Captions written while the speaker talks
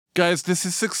Guys, this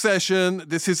is Succession.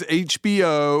 This is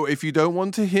HBO. If you don't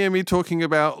want to hear me talking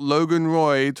about Logan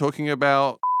Roy, talking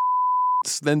about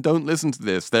then don't listen to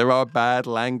this. There are bad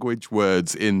language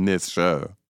words in this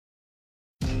show.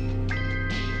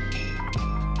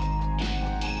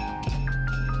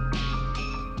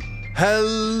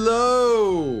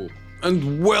 Hello,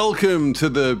 and welcome to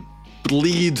the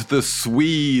Bleed the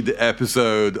Swede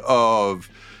episode of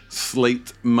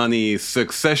Slate Money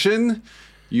Succession,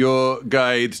 your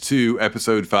guide to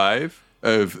episode 5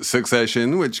 of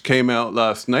Succession, which came out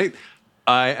last night.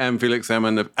 I am Felix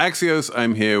Salmon of Axios.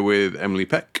 I'm here with Emily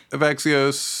Peck of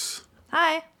Axios.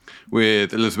 Hi.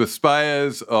 With Elizabeth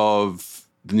Spires of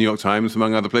the New York Times,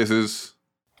 among other places.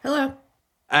 Hello.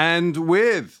 And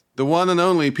with the one and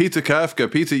only Peter Kafka.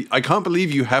 Peter, I can't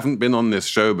believe you haven't been on this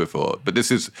show before, but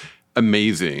this is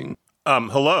amazing.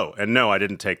 Hello. And no, I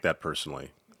didn't take that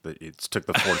personally. It took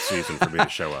the 4th season for me to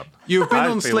show up. You've been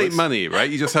on Slate Money, right?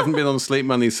 You just haven't been on Slate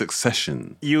Money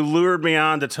Succession. You lured me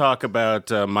on to talk about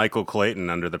Michael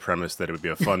Clayton under the premise that it would be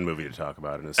a fun movie to talk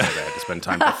about, and instead I had to spend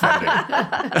time defending.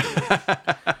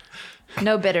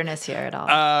 No bitterness here at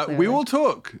all. We will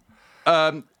talk.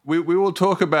 We will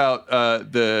talk about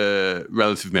the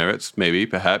relative merits, maybe,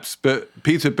 perhaps. But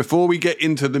Peter, before we get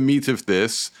into the meat of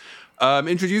this,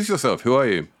 introduce yourself. Who are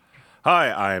you?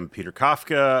 Hi, I'm Peter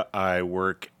Kafka. I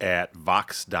work at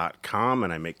Vox.com,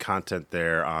 and I make content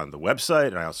there on the website,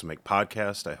 and I also make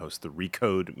podcasts. I host the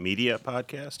Recode Media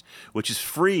podcast, which is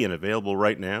free and available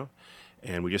right now.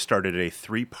 And we just started a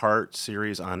 3-part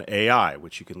series on AI,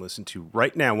 which you can listen to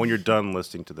right now when you're done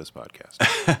listening to this podcast.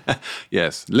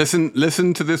 Yes,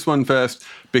 listen to this one first,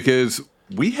 because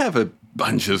we have a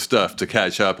bunch of stuff to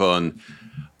catch up on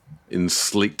in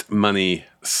Slate Money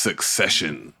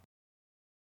Succession.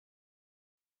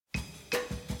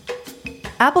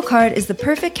 Apple Card is the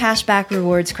perfect cashback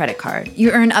rewards credit card. You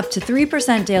earn up to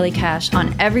 3% daily cash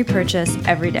on every purchase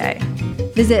every day.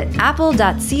 Visit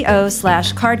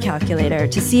apple.co/card calculator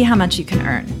to see how much you can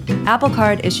earn. Apple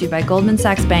Card issued by Goldman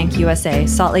Sachs Bank USA,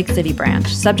 Salt Lake City branch,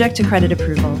 subject to credit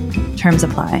approval. Terms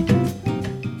apply.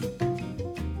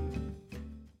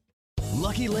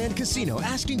 Lucky Land Casino,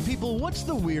 asking people, what's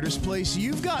the weirdest place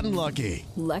you've gotten lucky?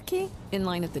 Lucky? In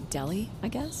line at the deli, I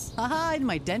guess? Aha, in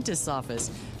my dentist's office.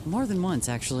 More than once,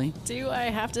 actually. Do I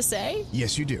have to say?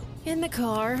 Yes, you do. In the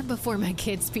car before my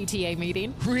kids' PTA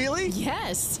meeting. Really?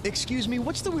 Yes. Excuse me,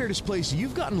 what's the weirdest place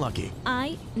you've gotten lucky?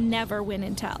 I never win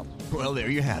and tell. Well, there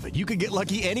you have it. You can get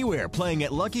lucky anywhere, playing at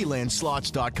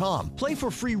LuckyLandSlots.com. Play for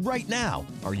free right now.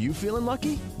 Are you feeling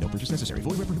lucky? No purchase necessary.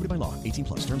 Void where prohibited by law.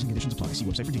 18+. Terms and conditions apply. See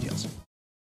website for details.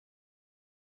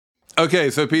 Okay,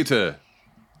 so Peter,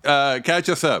 catch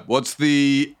us up. What's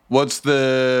the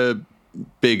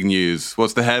big news?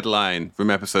 What's the headline from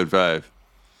episode 5?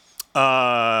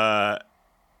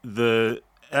 The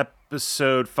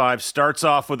episode 5 starts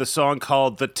off with a song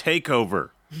called "The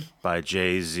Takeover" by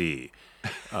Jay-Z,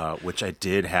 which I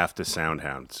did have to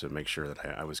soundhound to make sure that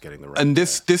I was getting the right. And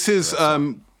this is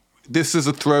a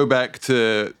throwback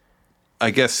to,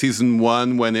 I guess, season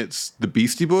 1 when it's the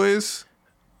Beastie Boys.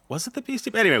 Was it the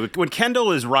Beastie Boys? Anyway, when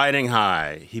Kendall is riding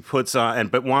high, he puts on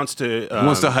but wants to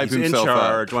hype himself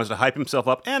up. Wants to hype himself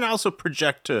up, and also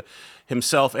project to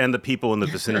himself and the people in the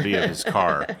vicinity of his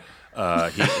car.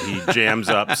 He jams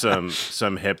up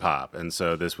some hip hop, and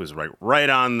so this was right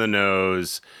on the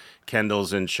nose.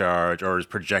 Kendall's in charge, or is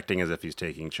projecting as if he's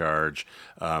taking charge.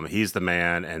 He's the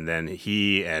man, and then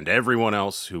he and everyone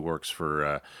else who works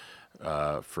for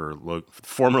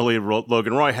formerly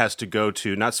Logan Roy has to go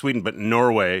to not Sweden but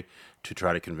Norway to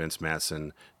try to convince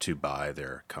Madsen to buy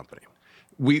their company.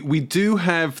 We do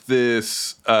have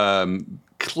this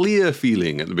clear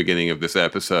feeling at the beginning of this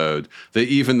episode that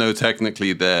even though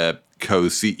technically they're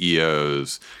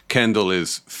co-CEOs, Kendall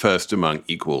is first among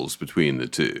equals between the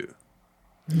two.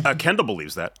 Kendall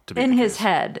believes that. To be in his case.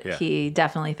 head, Yeah. He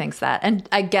definitely thinks that. And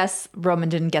I guess Roman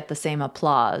didn't get the same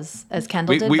applause as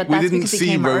Kendall did, but we that's didn't because he see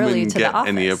came Roman early to get the office.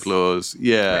 any applause.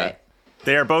 Yeah. Right.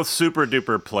 They are both super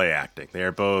duper play acting. They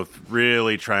are both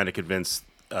really trying to convince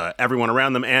everyone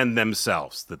around them and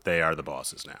themselves that they are the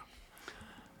bosses now.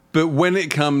 But when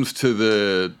it comes to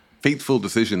the fateful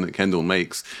decision that Kendall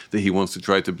makes that he wants to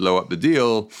try to blow up the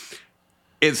deal,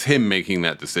 it's him making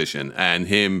that decision and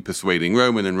him persuading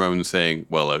Roman and Roman saying,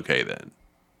 well, okay then.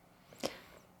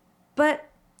 But,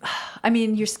 I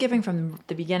mean, you're skipping from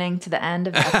the beginning to the end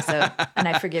of the episode, and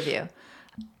I forgive you.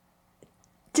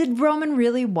 Did Roman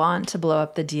really want to blow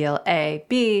up the deal? A.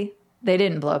 B, they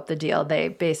didn't blow up the deal. They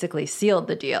basically sealed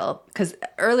the deal. Because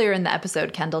earlier in the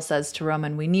episode, Kendall says to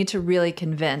Roman, we need to really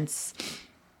convince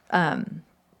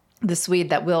the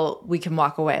Swede that we can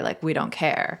walk away, like we don't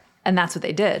care. And that's what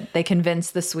they did. They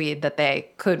convinced the Swede that they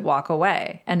could walk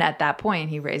away. And at that point,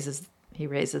 he raises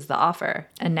the offer.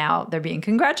 And now they're being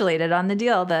congratulated on the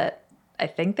deal that I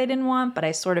think they didn't want, but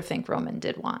I sort of think Roman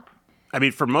did want. I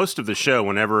mean, for most of the show,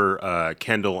 whenever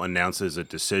Kendall announces a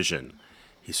decision,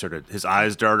 his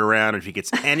eyes dart around. If he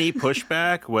gets any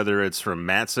pushback, whether it's from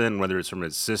Matsson, whether it's from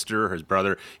his sister or his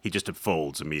brother, he just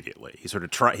folds immediately. He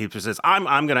says,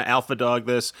 I'm going to alpha dog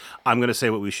this. I'm going to say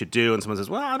what we should do. And someone says,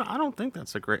 well, I don't think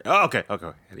that's a great... Oh, okay.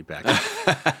 And he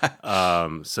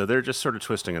backs. So they're just sort of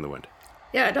twisting in the wind.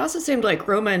 Yeah, it also seemed like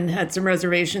Roman had some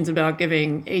reservations about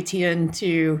giving ATN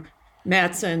to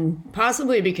Matsson,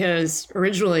 possibly because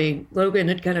originally Logan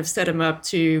had kind of set him up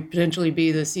to potentially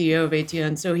be the CEO of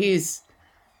ATN. So he's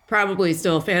probably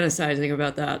still fantasizing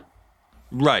about that.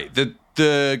 Right.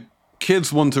 The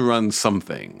kids want to run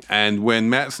something. And when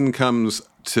Matsson comes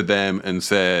to them and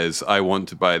says, I want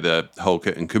to buy the whole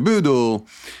kit and caboodle,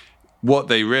 what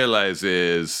they realize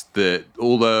is that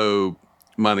although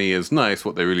money is nice,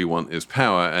 what they really want is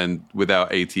power. And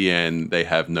without ATN, they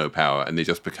have no power. And they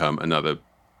just become another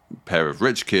pair of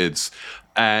rich kids.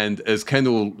 And as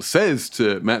Kendall says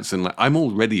to Matsson, like, I'm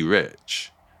already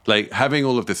rich. Like, having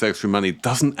all of this extra money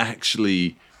doesn't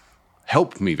actually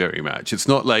help me very much. It's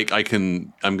not like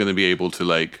I'm going to be able to,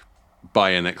 like, buy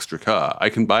an extra car. I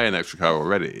can buy an extra car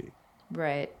already.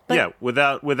 Right. Yeah,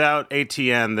 without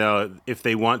ATN, though, if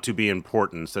they want to be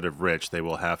important instead of rich, they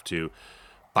will have to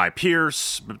buy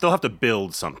Pierce, but they'll have to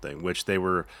build something, which they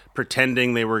were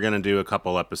pretending they were going to do a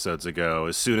couple episodes ago.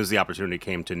 As soon as the opportunity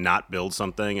came to not build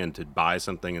something and to buy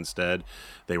something instead,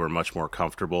 they were much more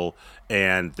comfortable.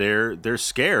 And they're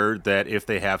scared that if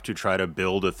they have to try to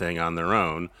build a thing on their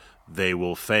own, they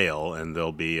will fail and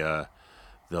they'll be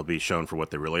shown for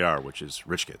what they really are, which is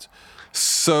rich kids.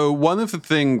 So one of the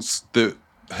things that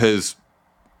has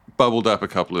bubbled up a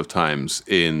couple of times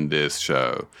in this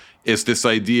show is this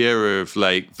idea of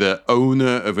like the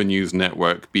owner of a news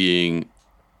network being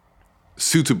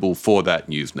suitable for that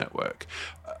news network.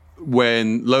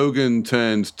 When Logan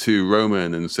turned to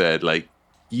Roman and said, like,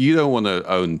 you don't want to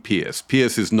own Pierce.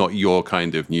 Pierce is not your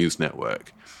kind of news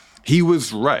network. He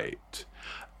was right.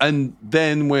 And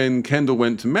then when Kendall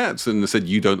went to Matsson and said,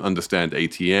 you don't understand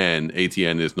ATN,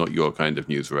 ATN is not your kind of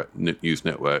news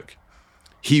network,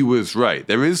 he was right.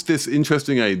 There is this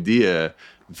interesting idea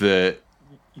that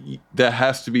there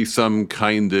has to be some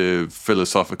kind of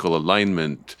philosophical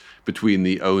alignment between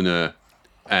the owner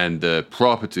and the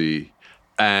property.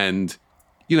 And,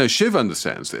 you know, Shiv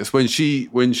understands this. When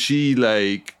she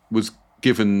like was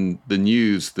given the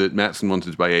news that Matsson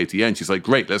wanted to buy ATN, she's like,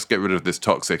 great, let's get rid of this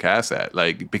toxic asset,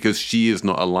 like, because she is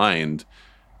not aligned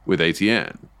with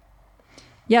ATN.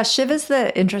 Yeah, Shiv is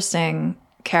the interesting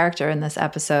character in this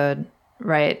episode,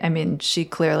 right? I mean, she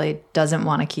clearly doesn't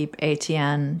want to keep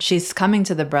ATN. She's coming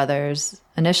to the brothers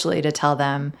initially to tell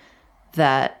them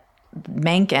that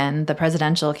Mencken, the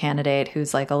presidential candidate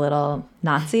who's like a little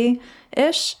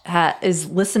Nazi-ish, is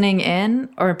listening in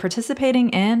or participating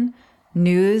in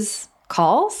news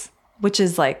calls, which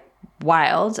is like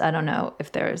wild. I don't know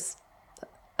if there's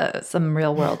some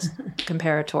real world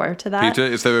comparator to that. Peter,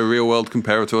 is there a real world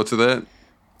comparator to that?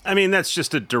 I mean, that's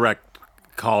just a direct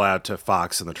call out to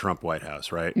Fox and the Trump White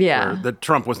House, right? Yeah. Where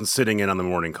Trump wasn't sitting in on the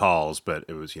morning calls, but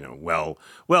it was,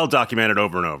 well documented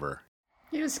over and over.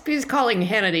 He's calling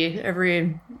Hannity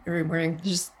every morning.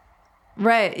 Just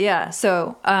right, yeah.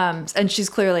 So, and she's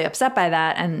clearly upset by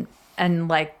that, and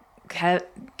like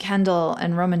Kendall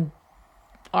and Roman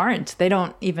aren't. They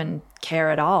don't even care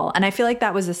at all. And I feel like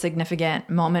that was a significant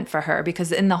moment for her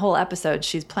because in the whole episode,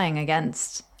 she's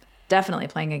definitely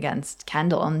playing against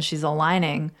Kendall, and she's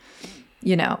aligning,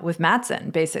 with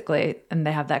Matsson, basically. And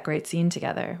they have that great scene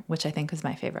together, which I think was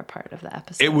my favorite part of the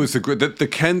episode. It was the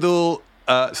Kendall,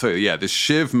 the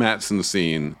Shiv Matsson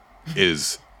scene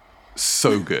is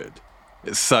so good.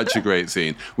 It's such a great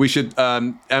scene. We should,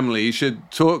 Emily, you should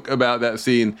talk about that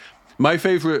scene. My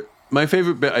favorite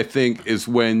bit, I think, is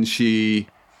when she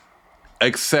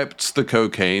accepts the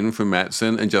cocaine from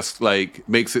Matsson and just like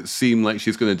makes it seem like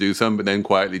she's going to do something, but then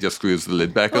quietly just screws the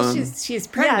lid back on. She's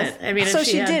pregnant. Yes. I mean, so if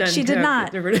she did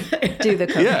not do the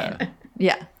cocaine.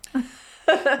 Yeah.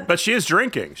 But she is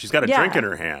drinking. She's got a drink in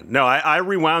her hand. No, I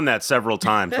rewound that several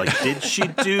times. Like, did she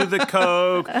do the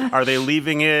coke? Are they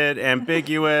leaving it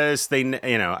ambiguous?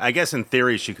 I guess in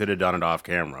theory she could have done it off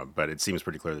camera, but it seems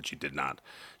pretty clear that she did not.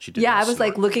 She did. Yeah, I was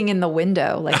like looking in the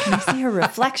window, like, can you see her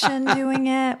reflection doing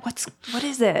it? What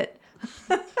is it?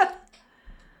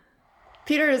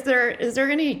 Peter, is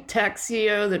there any tech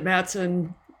CEO that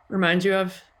Matsson reminds you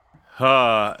of?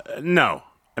 No.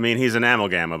 I mean, he's an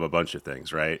amalgam of a bunch of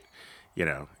things, right?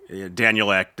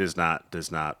 Daniel Ek does not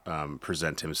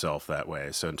present himself that way.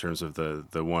 So in terms of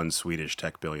the one Swedish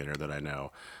tech billionaire that I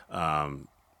know,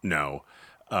 no.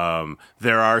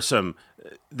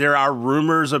 There are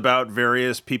rumors about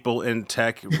various people in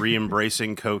tech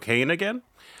re-embracing cocaine again.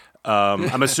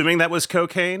 I'm assuming that was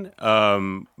cocaine.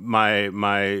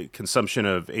 My consumption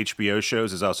of HBO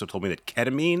shows has also told me that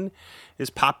ketamine is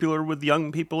popular with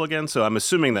young people again. So I'm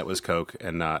assuming that was coke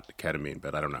and not ketamine,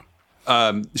 but I don't know.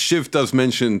 Shiv does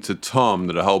mention to Tom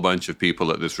that a whole bunch of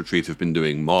people at this retreat have been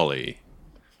doing Molly.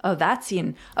 Oh, that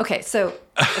scene. Okay, so...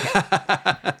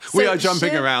 We are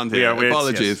jumping around here.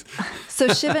 Apologies. Yes. So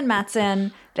Shiv and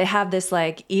Matsson, they have this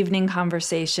like evening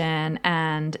conversation,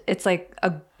 and it's like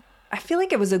I feel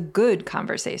like it was a good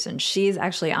conversation. She's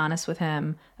actually honest with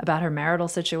him about her marital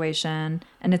situation,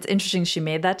 and it's interesting she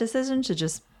made that decision to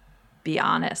just be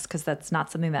honest, because that's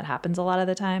not something that happens a lot of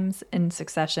the times in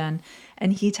succession.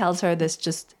 And he tells her this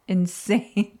just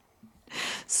insane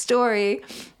story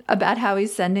about how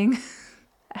he's sending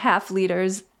half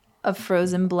liters of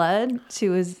frozen blood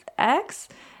to his ex,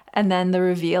 and then the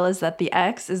reveal is that the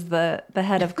ex is the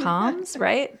head of comms,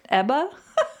 right? Ebba.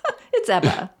 It's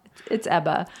Ebba. It's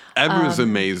Ebba. Ebba is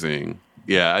amazing.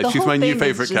 Yeah, she's my new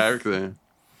favorite character.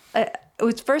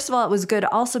 First of all, it was good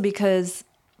also because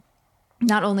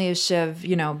not only is Shiv,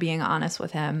 being honest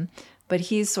with him, but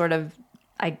he's sort of,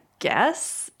 I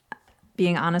guess,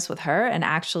 being honest with her and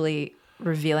actually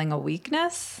revealing a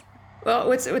weakness. Well,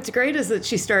 what's great is that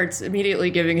she starts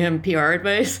immediately giving him PR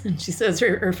advice. And she says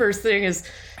her first thing is,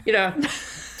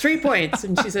 3 points.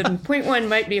 And she said, point 1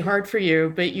 might be hard for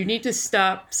you, but you need to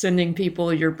stop sending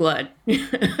people your blood.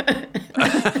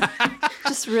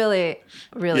 Just really,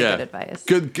 really good advice.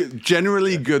 Good,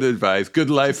 generally good advice.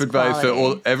 Good life Just advice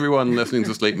quality. for everyone listening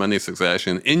to Slate Money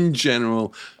Succession. In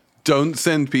general, don't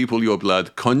send people your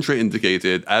blood,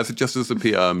 contraindicated, just as a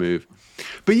PR move.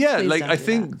 But yeah, Please I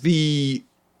think the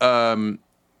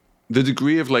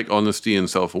degree of honesty and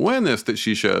self-awareness that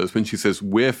she shows when she says,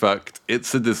 we're fucked,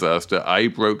 it's a disaster, I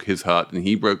broke his heart and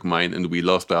he broke mine and we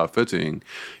lost our footing,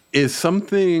 is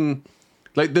something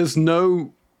there's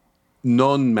no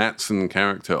non-Matsson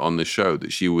character on the show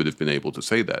that she would have been able to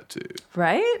say that to.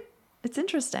 Right? It's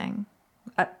interesting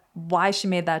why she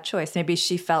made that choice. Maybe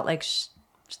she felt like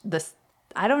this.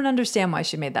 I don't understand why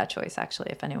she made that choice,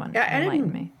 actually, if anyone can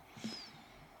enlighten me.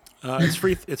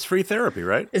 It's free therapy,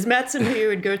 right? Is Matsson who you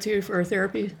would go to for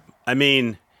therapy? I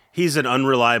mean, he's an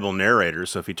unreliable narrator,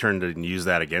 so if he turned and used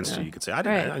that against you, you could say,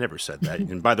 I never said that.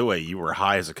 And by the way, you were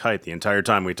high as a kite the entire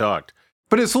time we talked.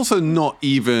 But it's also not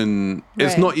even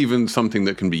something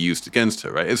that can be used against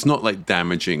her, right? It's not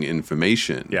damaging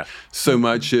information. Yeah. So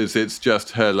much as it's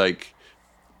just her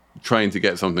trying to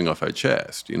get something off her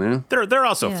chest, They're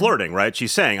also flirting, right?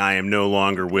 She's saying, I am no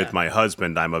longer with my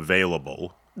husband, I'm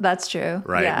available. That's true.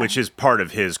 Right. Yeah. Which is part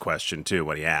of his question too,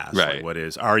 what he asked. Right.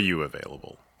 Are you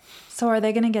available? So are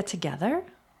they going to get together?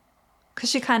 Because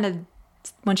she kind of,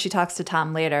 when she talks to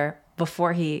Tom later,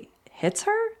 before he hits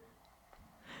her,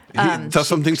 he does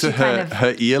something to her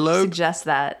earlobe. Suggests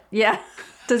that. Yeah.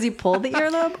 Does he pull the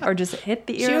earlobe or just hit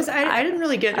the earlobe? I didn't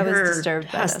really get her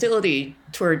hostility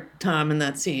toward Tom in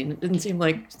that scene. It didn't seem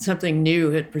like something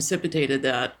new had precipitated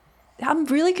that. I'm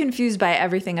really confused by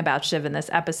everything about Shiv in this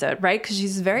episode, right? Because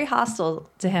she's very hostile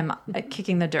to him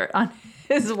kicking the dirt on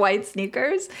his white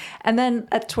sneakers. And then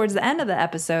towards the end of the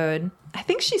episode, I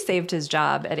think she saved his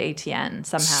job at ATN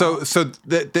somehow. So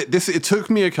it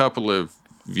took me a couple of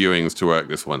viewings to work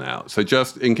this one out. So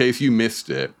just in case you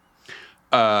missed it,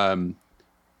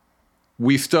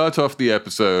 we start off the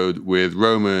episode with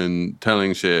Roman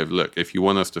telling Shiv, look, if you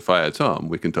want us to fire Tom,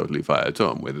 we can totally fire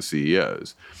Tom. We're the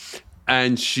CEOs.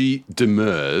 And she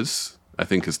demurs, I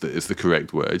think is the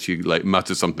correct word. She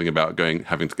mutters something about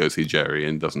having to go see Jerry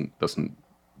and doesn't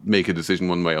make a decision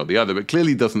one way or the other, but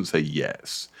clearly doesn't say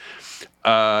yes.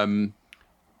 And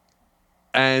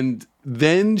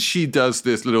then she does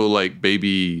this little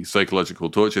baby psychological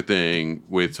torture thing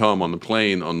with Tom on the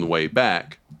plane on the way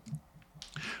back,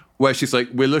 where she's like,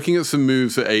 we're looking at some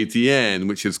moves at ATN,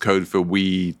 which is code for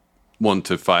we want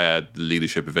to fire the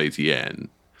leadership of ATN.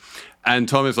 And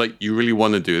Tom is like, you really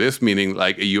want to do this? Meaning,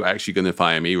 are you actually going to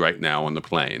fire me right now on the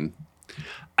plane?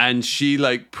 And she,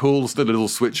 pulls the little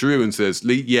switcheroo and says,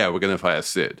 yeah, we're going to fire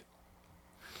Sid.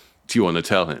 Do you want to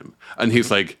tell him? And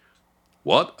he's like,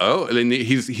 what? Oh, and then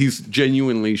he's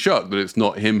genuinely shocked that it's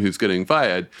not him who's getting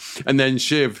fired. And then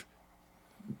Shiv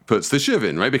puts the Shiv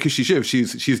in, right? Because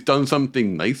she's done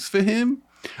something nice for him.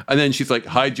 And then she's like,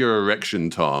 hide your erection,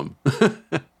 Tom.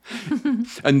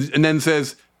 and then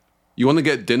says, you want to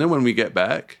get dinner when we get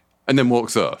back? And then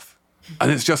walks off. And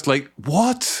it's just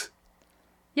what?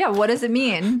 Yeah, what does it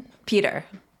mean, Peter?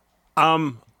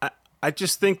 I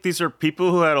just think these are people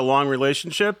who had a long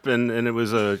relationship and it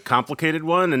was a complicated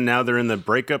one, and now they're in the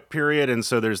breakup period, and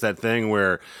so there's that thing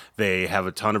where they have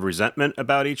a ton of resentment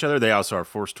about each other. They also are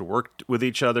forced to work with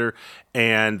each other,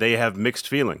 and they have mixed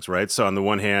feelings, right? So on the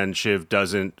one hand, Shiv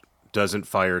doesn't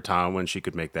fire Tom when she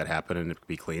could make that happen and it could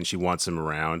be clean. She wants him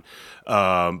around.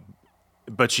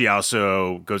 But she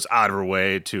also goes out of her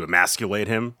way to emasculate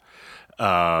him,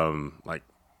 like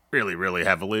really, really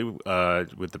heavily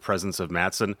with the presence of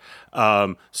Matsson.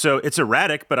 So it's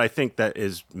erratic, but I think that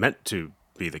is meant to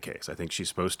be the case. I think she's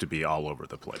supposed to be all over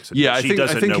the place. Yeah, she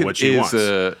doesn't know what she wants.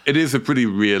 It is a pretty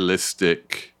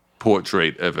realistic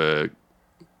portrait of a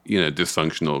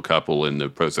dysfunctional couple in the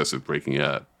process of breaking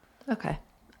up. Okay,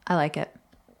 I like it.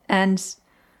 And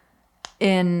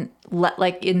in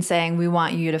saying we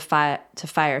want you to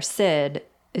fire Sid,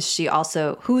 is she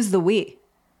also, who's the we?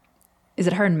 Is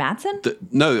it her and Matsson?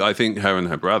 No, I think her and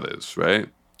her brothers, right?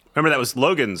 Remember, that was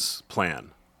Logan's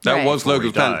plan. That Right. was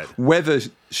Logan's plan. Died. Whether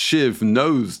Shiv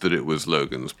knows that it was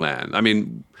Logan's plan, I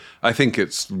mean, I think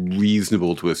it's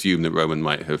reasonable to assume that Roman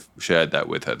might have shared that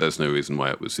with her. There's no reason why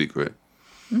it was secret.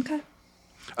 Okay.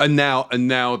 And now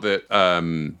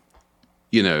that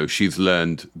she's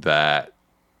learned that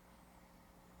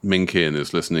Minkin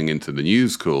is listening into the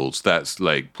news calls, that's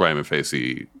like prima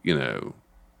facie,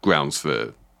 grounds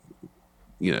for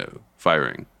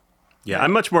firing. Yeah,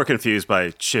 I'm much more confused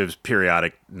by Shiv's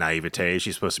periodic naivete.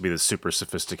 She's supposed to be this super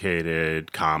sophisticated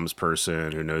comms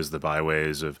person who knows the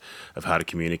byways of how to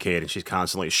communicate, and she's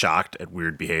constantly shocked at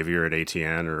weird behavior at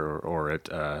ATN or at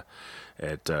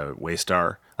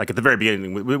Waystar. Like at the very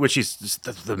beginning, when she's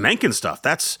the Mencken stuff.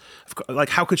 That's like,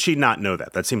 how could she not know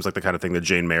that? That seems like the kind of thing that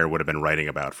Jane Mayer would have been writing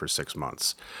about for 6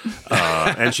 months.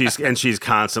 And she's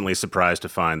constantly surprised to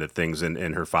find that things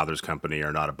in her father's company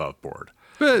are not above board.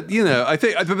 But, I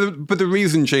think, but the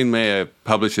reason Jane Mayer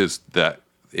publishes that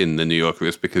in the New Yorker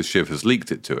is because Shiv has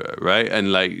leaked it to her, right?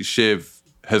 And like Shiv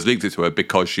has leaked it to her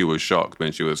because she was shocked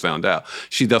when she was found out.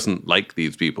 She doesn't like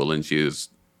these people, and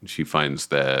she finds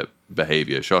their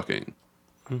behavior shocking.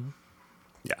 Mm-hmm.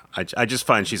 Yeah, I just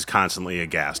find she's constantly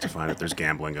aghast to find that there's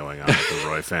gambling going on with the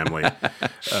Roy family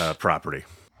property.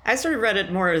 I sort of read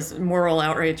it more as moral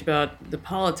outrage about the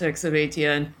politics of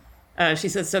ATN. She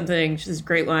said something, she has a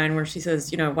great line where she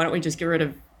says, why don't we just get rid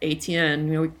of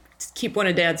ATN? We just keep one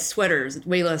of Dad's sweaters. It's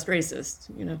way less racist,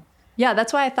 Yeah,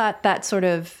 that's why I thought that sort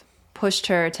of pushed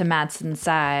her to Matsson's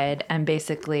side, and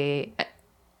basically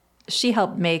she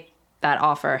helped make that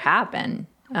offer happen.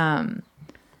 She helped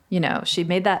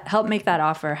make that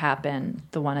offer happen,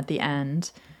 the one at the end.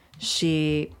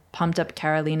 She pumped up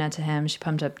Carolina to him. She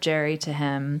pumped up Jerry to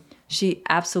him. She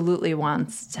absolutely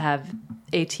wants to have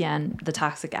ATN, the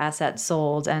toxic asset,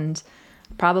 sold, and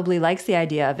probably likes the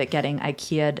idea of it getting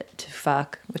IKEA'd to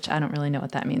fuck, which I don't really know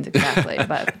what that means exactly.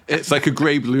 But it's like a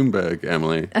Gray Bloomberg,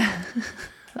 Emily.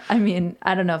 I mean,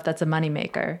 I don't know if that's a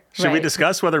moneymaker. Should we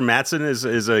discuss whether Matsson is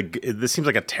this seems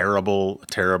like a terrible,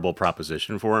 terrible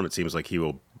proposition for him. It seems like he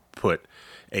will put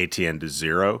ATN to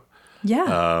zero.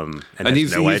 Yeah. And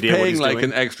he's paying like doing.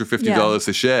 an extra $50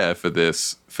 a share for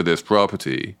this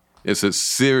property. It's a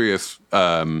serious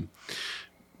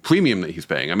premium that he's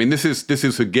paying. I mean, this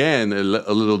is again a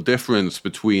little difference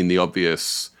between the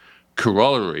obvious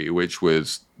corollary, which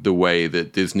was the way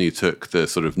that Disney took the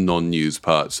sort of non-news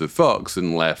parts of Fox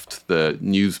and left the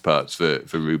news parts for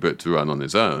Rupert to run on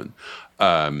his own.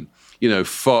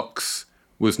 Fox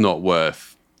was not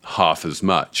worth half as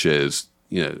much as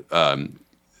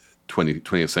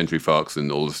 20th Century Fox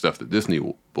and all the stuff that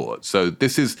Disney bought. So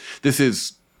this is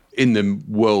in the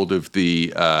world of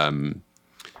the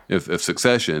of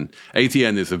Succession.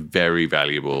 ATN is a very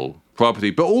valuable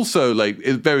property, but also like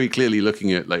it's very clearly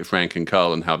looking at like Frank and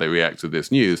Carl and how they react to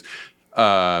this news,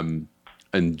 and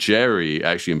Jerry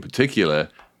actually in particular.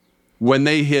 When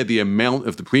they hear the amount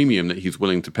of the premium that he's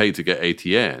willing to pay to get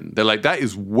ATN, they're like, that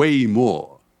is way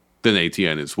more than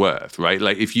ATN is worth, right?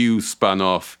 Like if you spun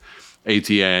off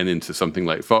ATN into something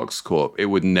like Fox Corp, it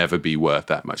would never be worth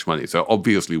that much money. So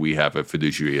obviously we have a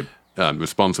fiduciary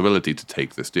responsibility to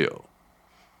take this deal.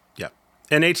 Yeah.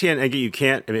 And ATN, you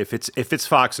can't, I mean, if it's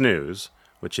Fox News,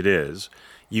 which it is,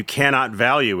 you cannot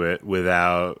value it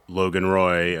without Logan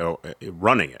Roy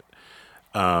running it.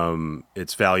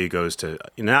 Its value goes to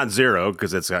not zero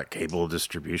because it's got cable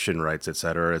distribution rights, et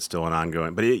cetera. It's still an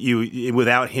ongoing, but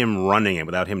without him running it,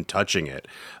 without him touching it,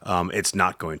 it's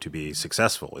not going to be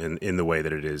successful in the way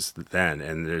that it is then.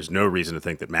 And there's no reason to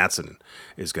think that Matsson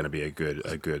is going to be a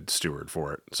good steward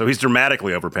for it. So he's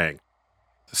dramatically overpaying.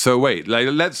 So wait, like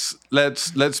let's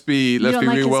be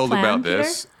real world about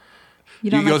this.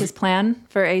 You don't like his plan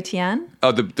for ATN?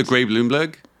 Oh, the Gray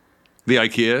Bloomberg, the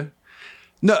IKEA.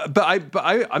 No,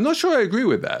 I'm not sure I agree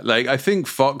with that. Like, I think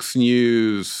Fox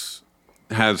News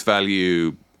has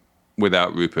value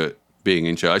without Rupert being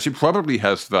in charge. It probably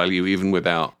has value even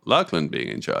without Lachlan being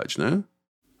in charge, no?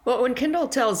 Well, when Kendall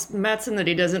tells Mattson that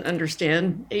he doesn't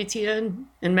understand ATN,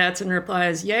 and Mattson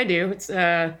replies, yeah, I do. It's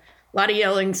a lot of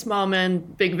yelling, small men,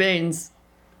 big veins.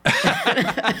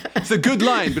 It's a good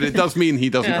line, but it does mean he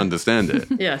doesn't understand it.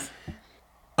 Yes.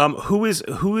 Who is?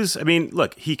 I mean,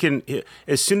 look, he can,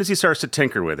 as soon as he starts to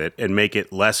tinker with it and make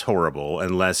it less horrible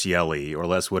and less yelly or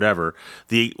less whatever,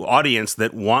 the audience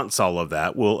that wants all of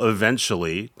that will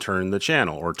eventually turn the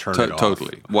channel or turn it off.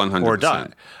 Totally, 100%. Or die.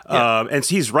 Yeah. And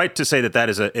so he's right to say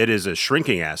that it is a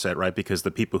shrinking asset, right? Because the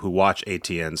people who watch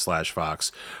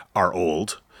ATN/Fox are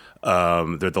old.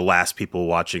 They're the last people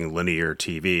watching linear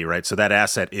TV, right? So that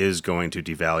asset is going to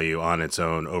devalue on its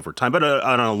own over time, but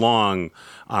on a long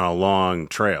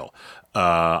trail,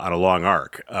 on a long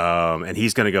arc. And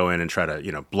he's going to go in and try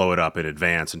to, blow it up in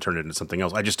advance and turn it into something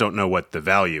else. I just don't know what the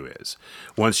value is.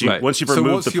 Once you've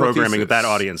removed the programming that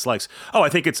audience likes. Oh, I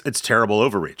think it's terrible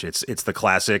overreach. It's the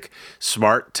classic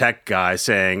smart tech guy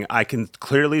saying, I can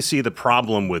clearly see the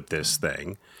problem with this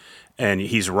thing, and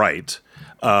he's right.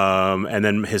 And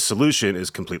then his solution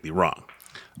is completely wrong.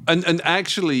 And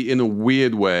actually, in a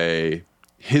weird way,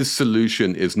 his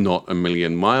solution is not a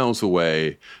million miles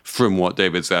away from what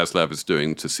David Zaslav is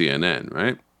doing to CNN,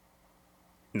 right?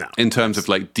 No. In terms of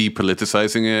like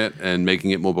depoliticizing it and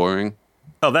making it more boring?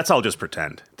 Oh, that's all just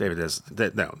pretend. David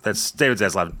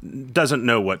Zaslav doesn't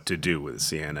know what to do with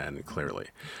CNN, clearly.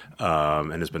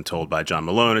 And has been told by John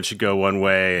Malone it should go one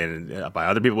way, and by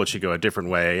other people it should go a different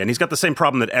way. And he's got the same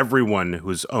problem that everyone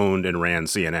who's owned and ran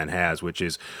CNN has, which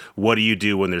is, what do you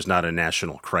do when there's not a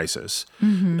national crisis?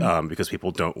 Mm-hmm. Because people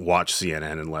don't watch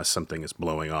CNN unless something is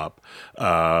blowing up.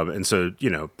 And so,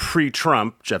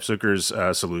 pre-Trump, Jeff Zucker's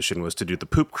solution was to do the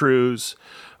poop cruise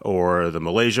or the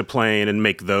Malaysia plane and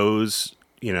make those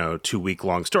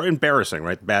 2-week-long story. Embarrassing,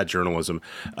 right? Bad journalism.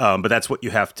 But that's what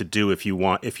you have to do if you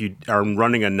are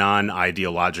running a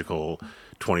non-ideological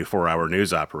 24-hour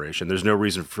news operation. There's no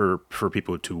reason for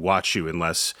people to watch you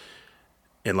unless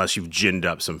you've ginned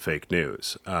up some fake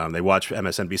news. They watch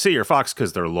MSNBC or Fox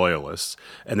because they're loyalists,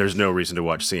 and there's no reason to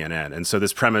watch CNN. And so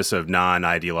this premise of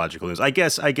non-ideological news, I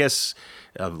guess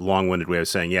a long-winded way of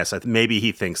saying, yes, maybe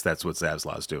he thinks that's what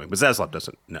Zaslav's doing, but Zaslav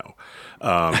doesn't know.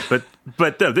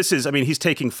 But no, this is, he's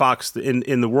taking Fox,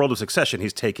 in the world of Succession,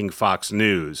 he's taking Fox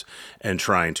News and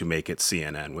trying to make it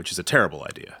CNN, which is a terrible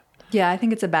idea. Yeah, I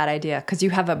think it's a bad idea because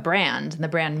you have a brand and the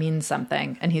brand means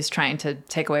something, and he's trying to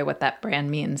take away what that brand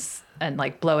means and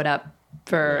blow it up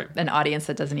for an audience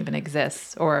that doesn't even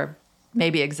exist, or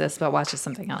maybe exists but watches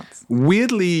something else.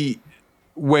 Weirdly,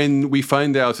 when we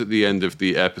find out at the end of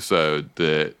the episode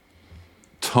that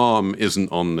Tom isn't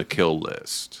on the kill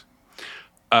list,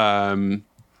 and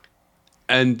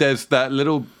there's that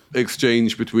little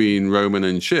exchange between Roman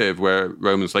and Shiv where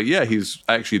Roman's like, yeah, he's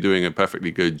actually doing a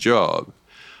perfectly good job.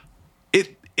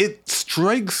 It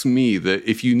strikes me that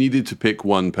if you needed to pick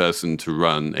one person to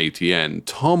run ATN,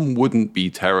 Tom wouldn't be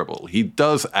terrible. He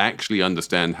does actually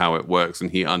understand how it works,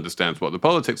 and he understands what the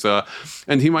politics are.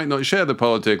 And he might not share the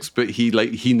politics, but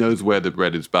he knows where the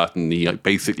bread is buttoned. He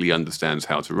basically understands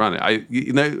how to run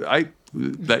it.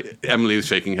 Emily is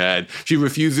shaking her head. She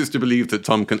refuses to believe that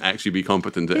Tom can actually be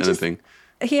competent at anything.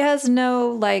 He has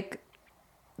no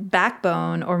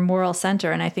backbone or moral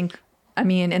center, and I think.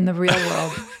 In the real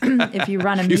world, if you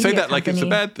run a media company... You say that like it's a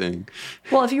bad thing.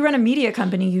 Well, if you run a media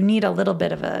company, you need a little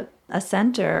bit of a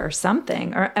center or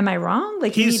something. Or am I wrong?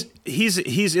 He's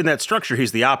in that structure.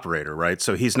 He's the operator, right?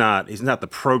 So he's not the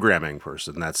programming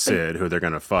person. That's Sid, who they're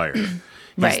going to fire. He's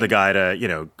right. The guy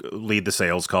to, lead the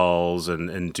sales calls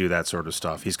and do that sort of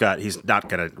stuff. He's not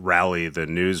going to rally the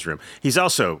newsroom. He's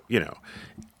also,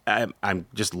 I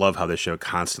just love how this show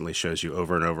constantly shows you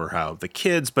over and over how the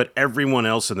kids, but everyone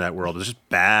else in that world is just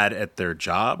bad at their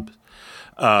job.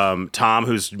 Tom,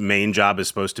 whose main job is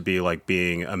supposed to be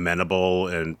being amenable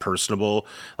and personable,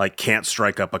 can't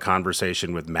strike up a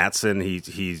conversation with Mattson. He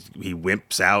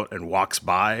wimps out and walks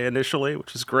by initially,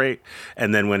 which is great.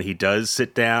 And then when he does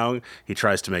sit down, he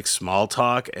tries to make small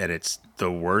talk, and it's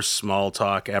the worst small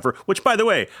talk ever, which, by the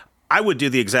way, I would do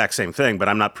the exact same thing, but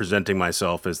I'm not presenting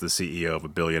myself as the CEO of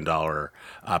 $1 billion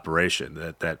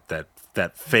operation.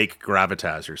 That fake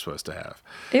gravitas you're supposed to have.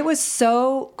 It was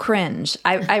so cringe.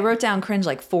 I wrote down cringe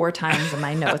 4 times in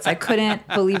my notes. I couldn't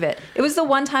believe it. It was the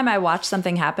one time I watched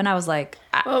something happen. I was like,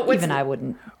 I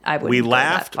wouldn't. We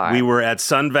laughed. We were at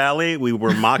Sun Valley. We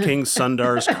were mocking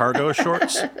Sundar's cargo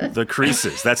shorts. The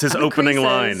creases. That's his opening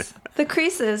line. The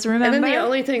creases, remember? And then the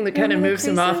only thing that kind of moves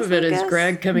him off of it is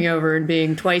Greg coming over and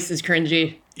being twice as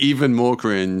cringy. even more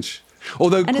cringe.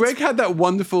 Although And Greg had that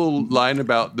wonderful line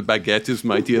about the baguette is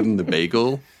mightier than the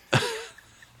bagel.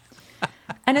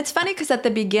 And it's funny because at the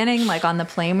beginning, like on the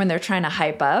plane when they're trying to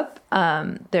hype up,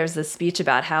 there's this speech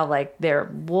about how like they're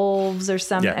wolves or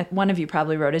something. Yeah. One of you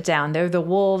probably wrote it down. They're the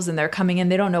wolves and they're coming in.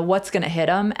 They don't know what's going to hit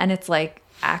them. And it's like,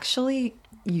 actually,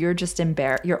 you're just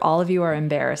all of you are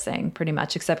embarrassing pretty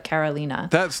much, except Carolina.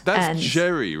 That's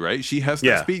Jerry, right? She has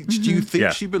that speech. Mm-hmm. Do you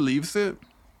think she believes it?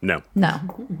 No.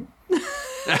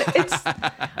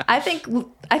 I think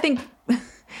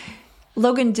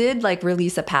Logan did like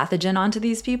release a pathogen onto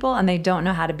these people, and they don't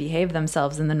know how to behave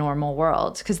themselves in the normal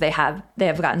world because they have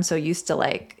gotten so used to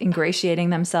like ingratiating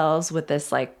themselves with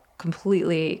this like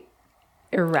completely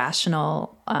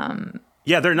irrational.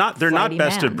 They're not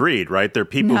best of breed, right? They're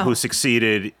people No. who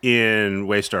succeeded in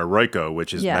Waystar Royco,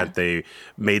 which is that they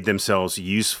made themselves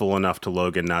useful enough to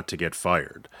Logan not to get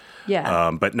fired.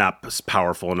 Yeah. But not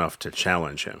powerful enough to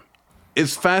challenge him.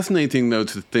 It's fascinating, though,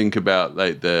 to think about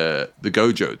like the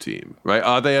Gojo team, right?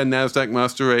 Are they a NASDAQ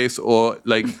master race, or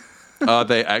like are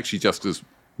they actually just as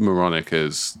moronic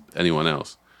as anyone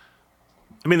else?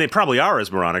 I mean, they probably are as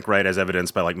moronic, right? As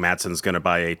evidenced by like Matsson's going to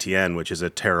buy ATN, which is a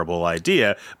terrible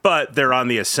idea. But they're on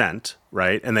the ascent,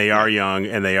 right? And they are young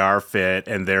and they are fit,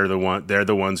 and they're the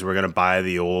ones who are going to buy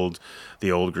the old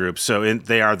group. So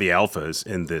they are the alphas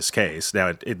in this case.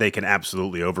 Now they can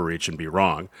absolutely overreach and be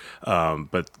wrong,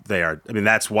 but they are. I mean,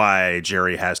 that's why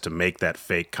Jerry has to make that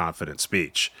fake confident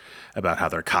speech about how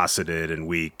they're cosseted and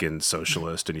weak and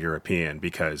socialist and European,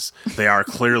 because they are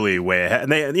clearly way ahead. And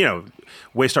they,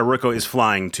 Waystar Royco is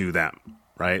flying to them,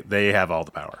 right? They have all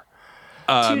the power.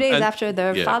 2 days after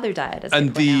their father died.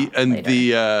 That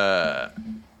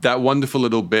wonderful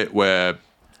little bit where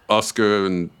Oscar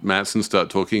and Matsson start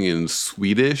talking in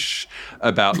Swedish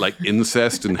about like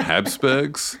incest and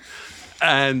Habsburgs,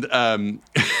 and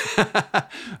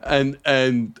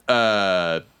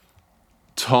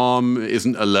Tom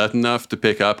isn't alert enough to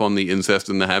pick up on the incest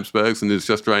and the Habsburgs, and is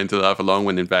just trying to laugh along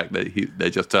when in fact they're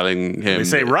just telling him. We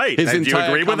say, right, his do you entire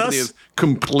agree with company us? is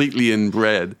completely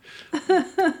inbred.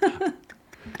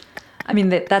 I mean,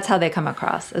 that's how they come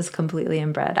across, as completely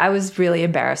inbred. I was really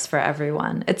embarrassed for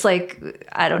everyone. It's like,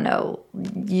 I don't know,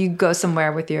 you go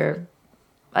somewhere with you've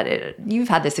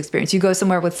had this experience. You go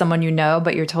somewhere with someone you know,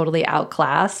 but you're totally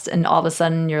outclassed, and all of a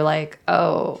sudden you're like,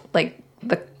 oh, like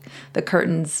the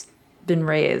curtain's been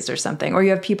raised or something. Or you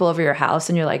have people over your house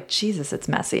and you're like, Jesus, it's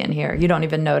messy in here. You don't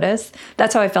even notice.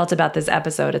 That's how I felt about this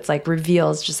episode. It's like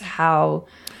reveals just how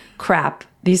crap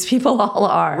these people all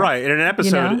are. Right. In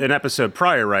an episode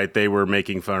prior, right, they were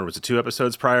making fun, was it 2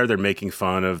 episodes prior? They're making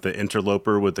fun of the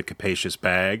interloper with the capacious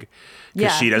bag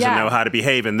because she doesn't know how to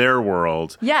behave in their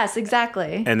world. Yes,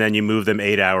 exactly. And then you move them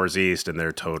 8 hours east and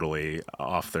they're totally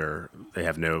they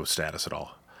have no status at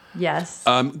all. Yes.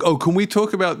 Can we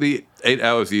talk about the 8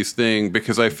 hours east thing?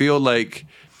 Because I feel like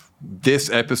this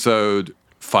episode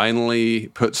finally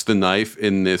puts the knife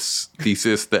in this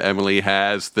thesis that Emily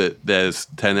has, that there's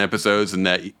 10 episodes and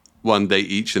that one day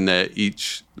each, and they're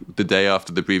each the day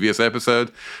after the previous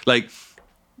episode. Like,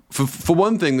 for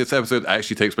one thing, this episode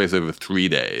actually takes place over 3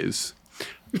 days.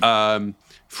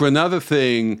 For another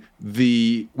thing,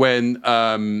 the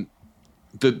main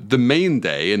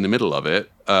day in the middle of it,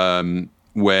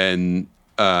 when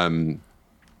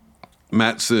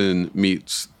Matsson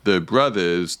meets the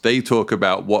brothers, they talk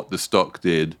about what the stock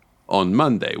did on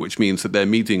Monday, which means that they're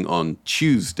meeting on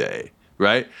Tuesday,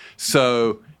 right?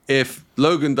 So if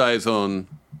Logan dies on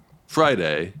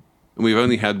Friday and we've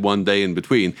only had 1 day in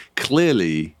between,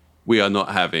 clearly we are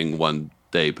not having 1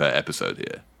 day per episode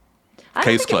here. I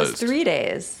Case think closed. It was 3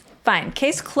 days. Fine,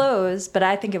 case closed, but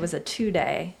I think it was a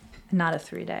 2-day, not a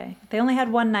 3-day. They only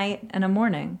had one night and a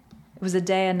morning. It was a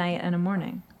day, a night, and a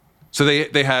morning. So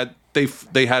they had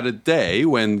a day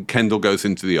when Kendall goes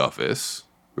into the office,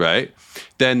 right?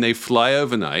 Then they fly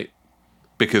overnight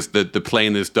because the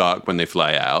plane is dark when they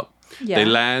fly out. Yeah. They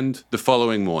land the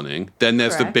following morning. Then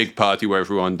there's the big party where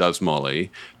everyone does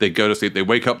Molly. They go to sleep. They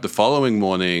wake up the following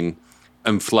morning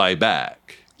and fly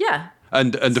back. Yeah.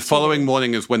 And the following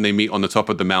morning is when they meet on the top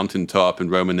of the mountaintop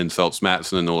and Roman insults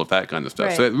Matsson and all of that kind of stuff.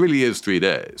 Right. So it really is 3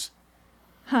 days.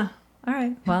 Huh. All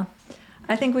right. Well,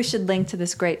 I think we should link to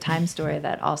this great time story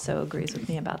that also agrees with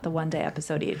me about the 1 day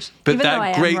episode each. But even though I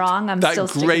am wrong, I'm still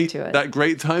sticking to it. That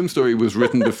great time story was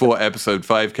written before episode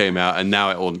 5 came out, and now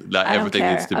everything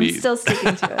needs to be. I'm still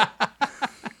sticking to it.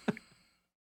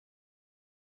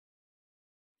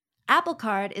 Apple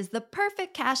Card is the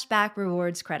perfect cashback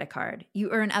rewards credit card. You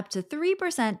earn up to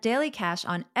 3% daily cash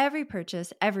on every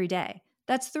purchase every day.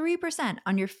 That's 3%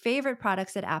 on your favorite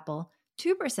products at Apple,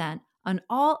 2% on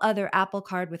all other Apple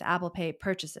Card with Apple Pay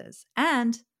purchases,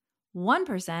 and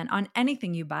 1% on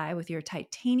anything you buy with your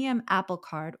titanium Apple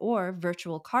Card or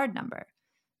virtual card number.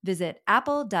 Visit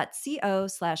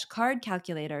apple.co/card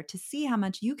calculator to see how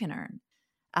much you can earn.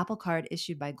 Apple Card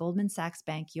issued by Goldman Sachs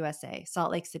Bank USA,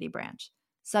 Salt Lake City branch.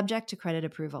 Subject to credit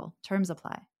approval. Terms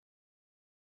apply.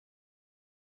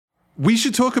 We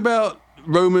should talk about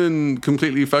Roman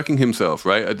completely fucking himself,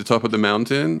 right? At the top of the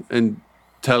mountain and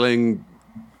telling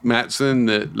Matsson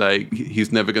that, like,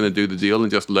 he's never going to do the deal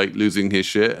and just, like, losing his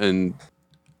shit. And,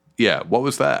 yeah, what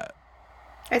was that?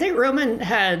 I think Roman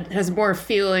has more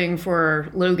feeling for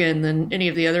Logan than any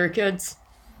of the other kids.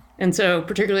 And so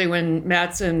particularly when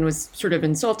Matsson was sort of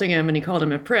insulting him and he called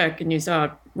him a prick and you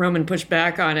saw Roman push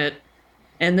back on it.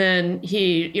 And then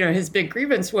he, his big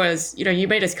grievance was, you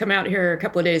made us come out here a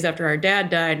couple of days after our dad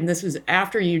died. And this was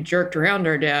after you jerked around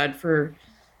our dad for,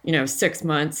 6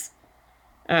 months.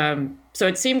 So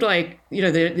it seemed like,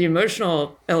 the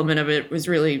emotional element of it was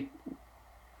really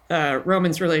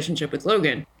Roman's relationship with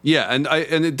Logan. Yeah, and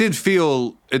it did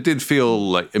feel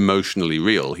like emotionally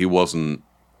real. He wasn't,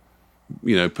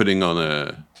 putting on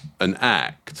an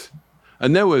act.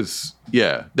 And there was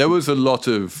a lot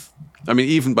of, I mean,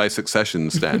 even by Succession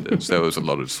standards, there was a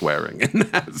lot of swearing in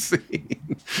that scene.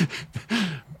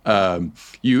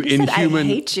 You he inhuman. Said, I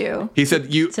hate you. He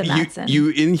said, "You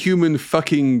inhuman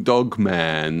fucking dog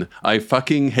man. I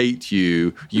fucking hate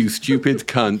you. You stupid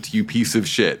cunt. You piece of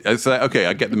shit." It's like, okay,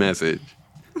 I get the message.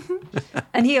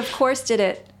 And he, of course, did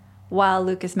it while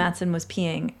Lucas Matsson was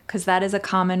peeing, because that is a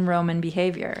common Roman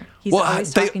behavior. He's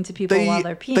always talking to people while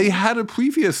they're peeing. They had a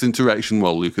previous interaction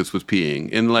while Lucas was peeing,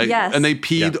 Yes. and they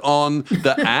peed on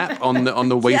the app, on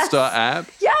the Waystar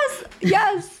app.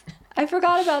 Yes, I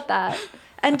forgot about that.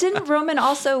 And didn't Roman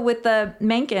also, with the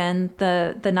Mencken,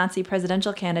 the Nazi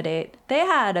presidential candidate, they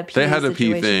had a pee They had a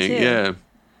pee situation thing, too. yeah.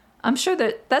 I'm sure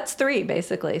that's 3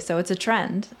 basically, so it's a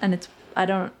trend, and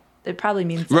it probably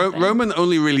means something. Roman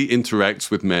only really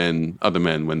interacts with other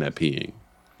men when they're peeing,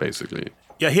 basically.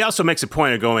 Yeah, he also makes a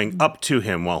point of going up to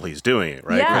him while he's doing it,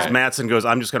 right? Yeah. Because Matsson goes,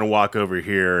 I'm just going to walk over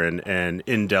here and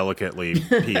indelicately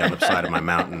pee on the side of my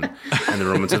mountain. And the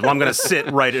Roman says, well, I'm going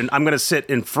to sit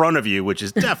in front of you, which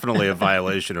is definitely a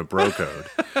violation of bro code.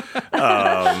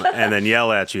 And then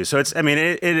yell at you. So it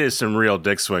is some real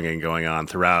dick swinging going on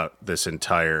throughout this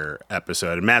entire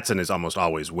episode. And Matsson is almost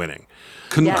always winning.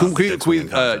 Can we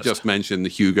just mention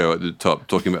Hugo at the top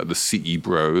talking about the CE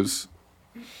bros?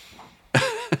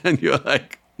 And you're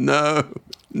like, no.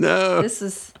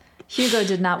 Hugo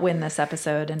did not win this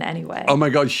episode in any way. Oh my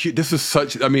God, this is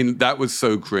that was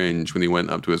so cringe when he went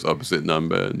up to his opposite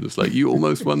number and was like, you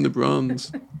almost won the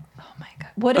bronze. Oh my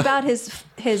God. What about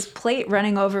his plate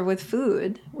running over with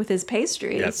food, with his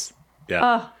pastries? Yes. Yeah.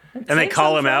 Oh, and they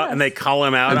call him out, and on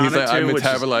he's it like, too, I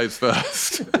metabolize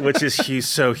first. Which is he's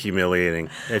so humiliating.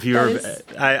 If you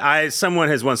were, someone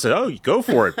has once said, "Oh, go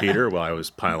for it, Peter." Well, I was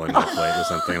piling my plate or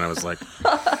something, and I was like,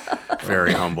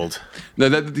 very humbled. No,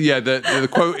 the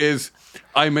quote is,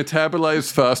 "I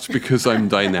metabolize fast because I'm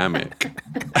dynamic."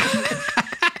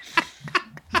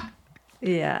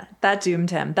 Yeah, that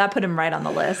doomed him. That put him right on the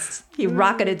list. He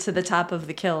rocketed to the top of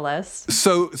the kill list.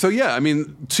 So yeah, I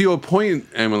mean, to your point,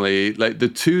 Emily, like the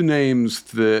 2 names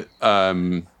that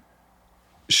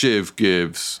Shiv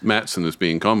gives Matsson as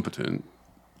being competent,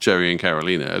 Cherry and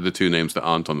Carolina, are the 2 names that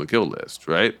aren't on the kill list,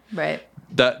 right? Right.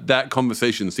 That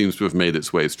conversation seems to have made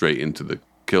its way straight into the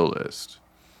kill list,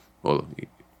 or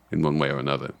in one way or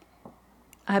another.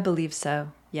 I believe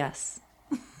so, yes.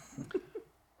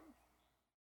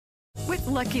 With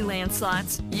Lucky Land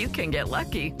Slots, you can get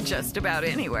lucky just about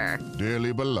anywhere.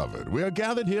 Dearly beloved, we are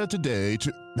gathered here today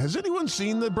to... Has anyone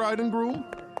seen the bride and groom?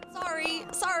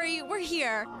 Sorry, we're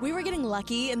here. We were getting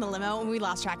lucky in the limo and we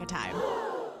lost track of time.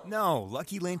 No,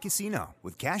 Lucky Land Casino,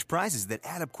 with cash prizes that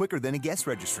add up quicker than a guest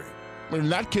registry. In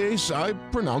that case, I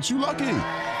pronounce you lucky.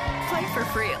 Play for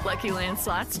free at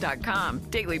LuckyLandSlots.com.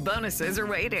 Daily bonuses are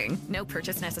waiting. No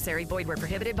purchase necessary. Void where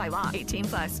prohibited by law.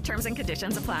 18+. Terms and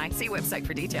conditions apply. See website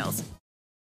for details.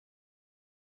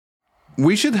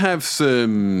 We should have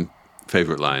some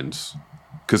favorite lines,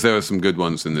 because there are some good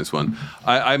ones in this one.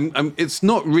 It's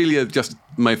not really just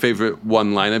my favorite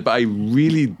one-liner, but I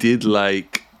really did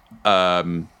like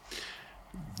the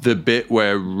bit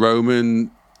where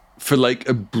Roman, for like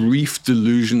a brief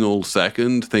delusional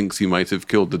second, thinks he might have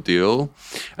killed the deal.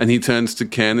 And he turns to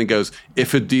Ken and goes,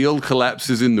 if a deal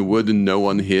collapses in the wood and no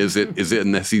one hears it, is it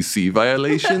an SEC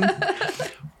violation?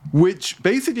 Which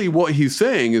basically what he's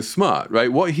saying is smart, right?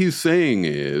 What he's saying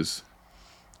is,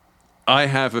 I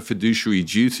have a fiduciary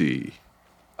duty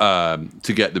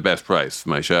to get the best price for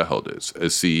my shareholders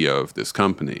as CEO of this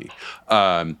company.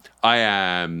 I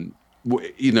am,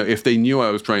 if they knew I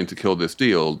was trying to kill this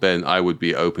deal, then I would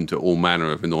be open to all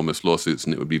manner of enormous lawsuits,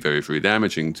 and it would be very, very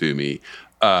damaging to me.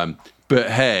 But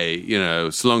hey,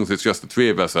 so long as it's just the three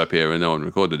of us up here and no one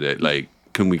recorded it, like,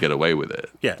 can we get away with it?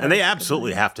 Yeah, and they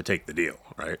absolutely have to take the deal,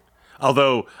 right?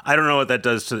 Although, I don't know what that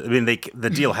does to... the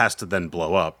deal has to then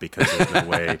blow up because there's no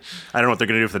way... I don't know what they're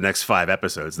going to do for the next 5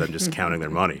 episodes, them just counting their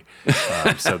money.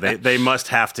 So they must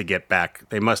have to get back...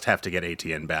 They must have to get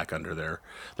ATN back under their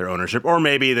ownership. Or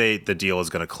maybe the deal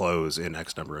is going to close in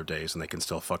X number of days and they can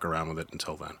still fuck around with it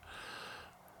until then.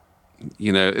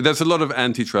 There's a lot of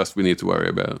antitrust we need to worry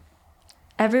about.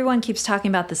 Everyone keeps talking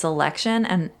about this election,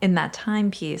 and in that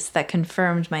timepiece that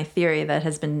confirmed my theory that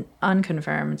has been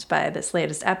unconfirmed by this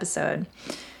latest episode,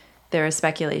 there is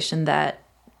speculation that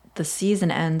the season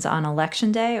ends on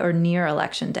election day or near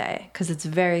election day, because it's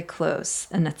very close.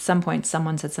 And at some point,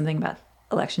 someone said something about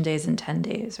election days in 10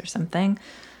 days or something.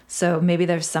 So maybe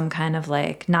there's some kind of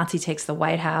like Nazi takes the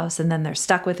White House and then they're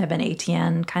stuck with him in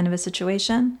ATN kind of a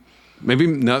situation. Maybe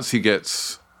Nazi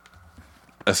gets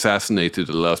assassinated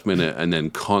at the last minute and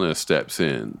then Connor steps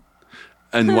in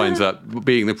and winds up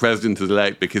being the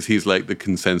president-elect because he's like the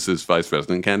consensus vice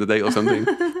president candidate or something.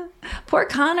 Poor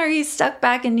Connor, he's stuck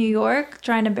back in New York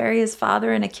trying to bury his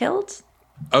father in a kilt.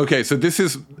 Okay, so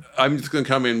I'm just going to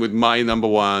come in with my number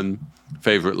one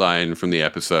favorite line from the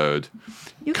episode.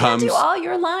 You can't do all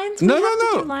your lines? No.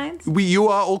 Lines? You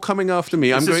are all coming after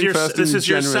me. I'm going first. This is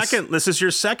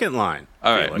your second line.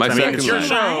 All right, my second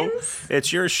line.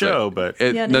 It's your show, but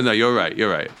no, you're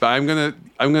right. But I'm gonna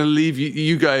leave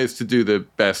you guys to do the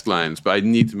best lines. But I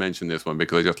need to mention this one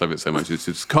because I just love it so much.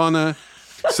 It's Connor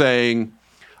saying,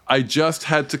 "I just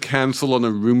had to cancel on a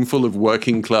room full of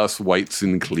working class whites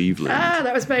in Cleveland."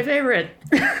 That was my favorite.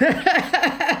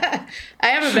 I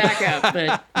have a backup,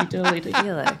 but you totally did.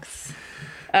 Felix.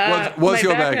 What's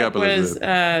your backup? Was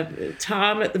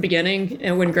Tom at the beginning,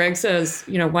 and when Greg says,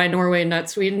 why Norway, not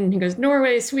Sweden? He goes,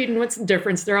 Norway, Sweden, what's the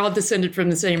difference? They're all descended from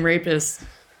the same rapist.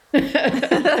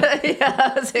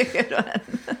 Yeah, that's a good one.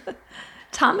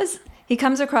 Tom he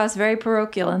comes across very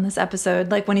parochial in this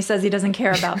episode, like when he says he doesn't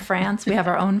care about France. We have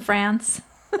our own France.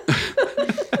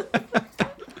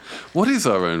 What is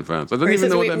our own France? I don't even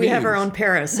know what that means. We have our own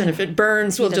Paris, and if it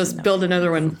burns, we'll just build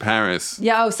another one. Paris.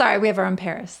 Yeah, sorry, we have our own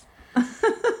Paris.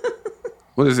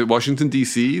 What is it, Washington,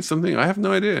 D.C.? Something? I have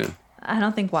no idea. I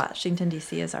don't think Washington,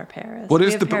 D.C. is our Paris. We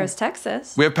have Paris,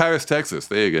 Texas. We have Paris, Texas.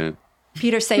 There you go.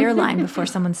 Peter, say your line before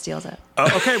someone steals it.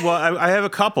 Okay, well, I have a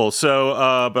couple, so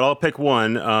but I'll pick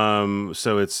one.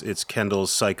 So it's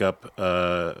Kendall's psych up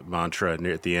mantra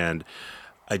near at the end.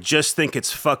 I just think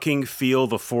it's fucking feel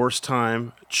the force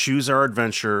time, choose our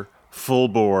adventure, full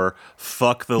bore,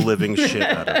 fuck the living shit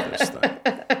out of this thing.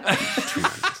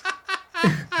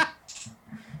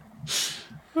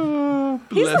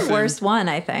 He's the worst one,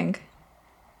 I think,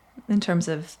 in terms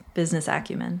of business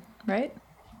acumen, right?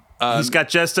 He's got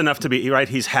just enough to be, right?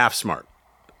 He's half smart,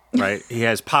 right? He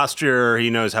has posture. He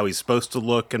knows how he's supposed to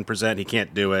look and present. He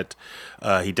can't do it.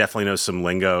 He definitely knows some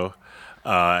lingo.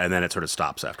 And then it sort of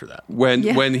stops after that.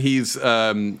 When he's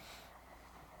when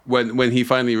he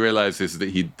finally realizes that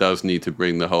he does need to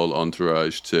bring the whole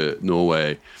entourage to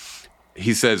Norway,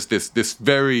 he says this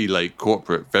very like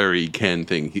corporate, very Ken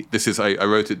thing. I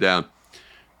wrote it down.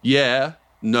 Yeah,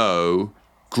 no,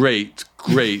 great,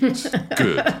 good.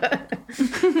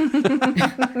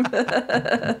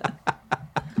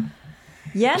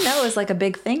 Yeah, no is like a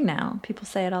big thing now. People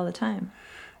say it all the time.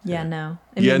 Yeah, no.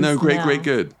 Great,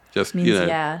 good. Just means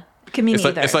yeah. It can mean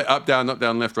either. It's like up, down,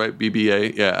 left, right,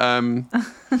 BBA. Yeah.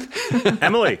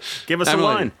 Emily, give us a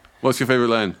line. What's your favorite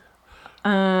line?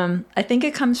 I think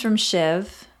it comes from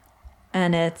Shiv,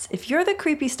 and it's, if you're the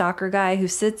creepy stalker guy who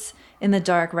sits in the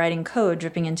dark writing code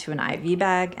dripping into an IV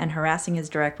bag and harassing his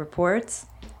direct reports,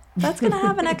 that's going to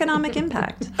have an economic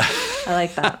impact. I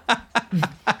like that.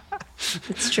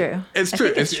 It's true. It's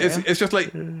true. It's just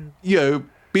like,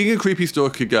 being a creepy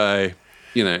stalker guy,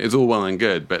 is all well and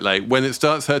good, but like when it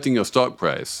starts hurting your stock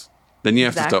price, then you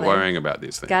have to start worrying about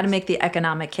these things. Got to make the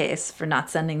economic case for not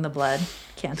sending the blood.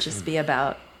 Can't just be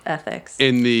about ethics.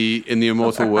 In the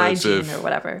immortal words of in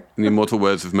the immortal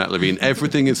words of Matt Levine,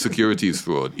 everything is securities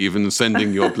fraud, even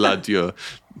sending your blood to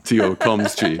your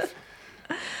comms chief.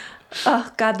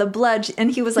 Oh God, the blood! And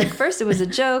he was like, first it was a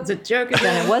joke,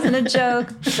 then it wasn't a joke,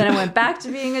 then it went back to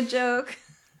being a joke.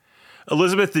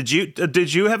 Elizabeth, did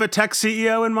you have a tech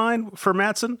CEO in mind for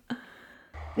Mattson?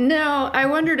 No, I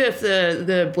wondered if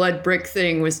the blood brick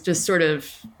thing was just sort of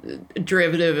a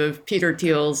derivative of Peter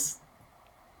Thiel's,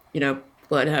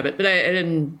 blood habit, but I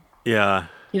didn't. Yeah.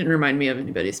 he didn't remind me of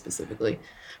anybody specifically.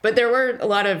 But there were a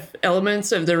lot of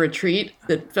elements of the retreat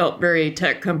that felt very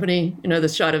tech company. You know, the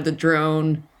shot of the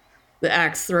drone, the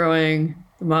axe throwing,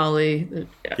 the Molly.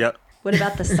 Yep. What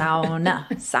about the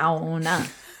sauna?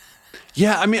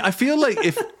 Yeah, I mean, I feel like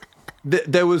if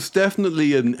there was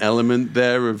definitely an element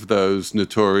there of those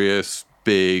notorious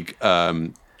big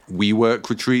WeWork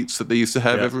retreats that they used to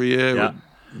have every year, with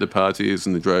the parties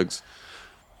and the drugs.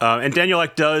 And Daniel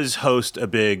Ek does host a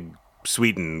big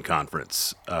Sweden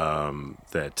conference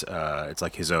that it's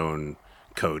like his own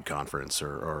code conference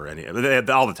or any.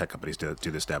 All the tech companies do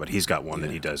this now, but he's got one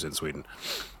that he does in Sweden.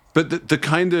 But the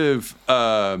kind of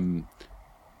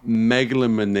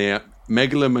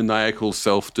megalomaniacal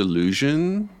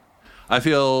self-delusion, I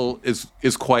feel,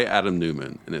 is quite Adam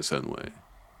Newman in its own way.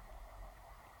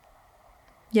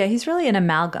 Yeah, he's really an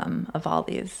amalgam of all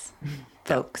these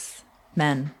folks,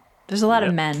 men. There's a lot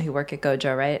of men who work at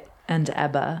Gojo, right? And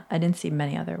Ebba. I didn't see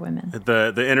many other women.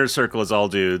 The inner circle is all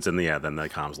dudes, and then the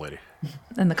comms lady.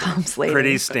 And the comms lady.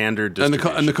 Pretty standard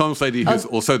distribution. And the comms lady who's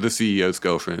also the CEO's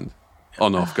girlfriend,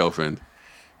 on-off girlfriend.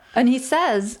 And he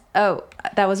says,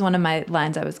 that was one of my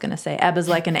lines I was going to say. Ebba's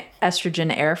like an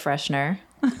estrogen air freshener.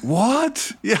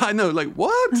 What? Yeah, I know. Like,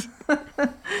 what?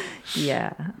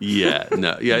 Yeah. Yeah,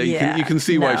 no. Yeah, you can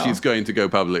see why she's going to go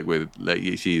public with, like,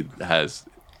 she has...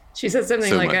 She said something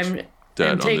so like, I'm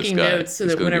taking notes so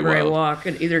that whenever I walk,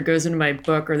 it either goes into my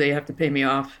book or they have to pay me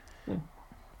off.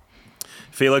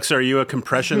 Felix, are you a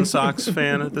compression socks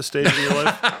fan at this stage of your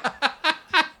life?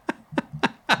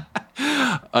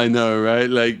 I know, right?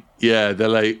 Like, yeah, they're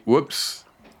like, whoops.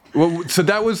 Well, so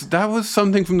that was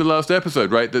something from the last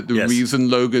episode, right? That the reason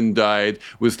Logan died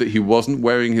was that he wasn't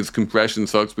wearing his compression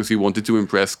socks because he wanted to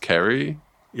impress Kerry.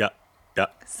 Yeah.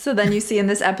 So then you see in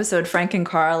this episode, Frank and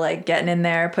Carl like getting in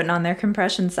there, putting on their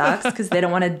compression socks because they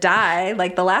don't want to die.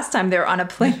 Like the last time they were on a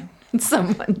plane,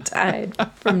 someone died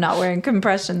from not wearing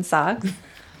compression socks.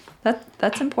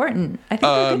 That's important. I think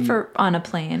they're good for on a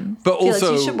plane. But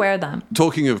also, you should wear them.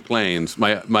 Talking of planes,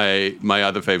 my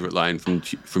other favorite line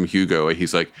from Hugo, where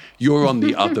he's like, "You're on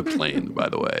the other plane, by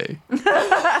the way."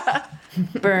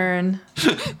 Burn.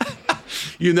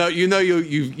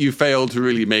 You failed to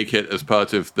really make it as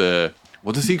part of the,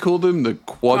 what does he call them? The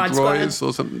quadroids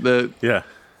or something?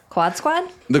 Quad squad?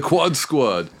 The quad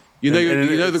squad.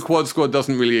 The quad squad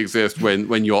doesn't really exist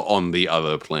when you're on the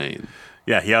other plane.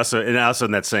 Yeah, he also in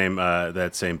that same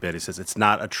bit, he says it's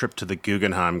not a trip to the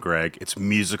Guggenheim, Greg. It's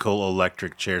musical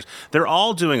electric chairs. They're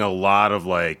all doing a lot of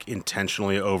like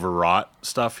intentionally overwrought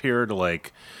stuff here to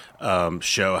like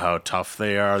show how tough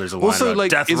they are. There's a line about like,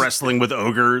 death wrestling with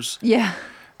ogres. Yeah.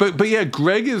 But yeah,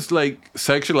 Greg is like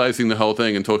sexualizing the whole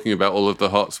thing and talking about all of the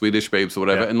hot Swedish babes or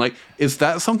whatever. Yeah. And like, is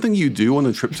that something you do on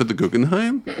a trip to the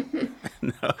Guggenheim?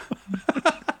 No.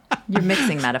 You're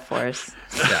mixing metaphors.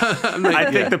 Yeah.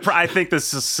 I think the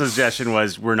suggestion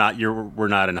was you're not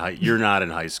in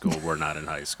high school. We're not in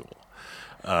high school.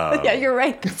 Yeah, you're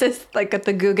right. This is like at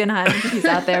the Guggenheim. He's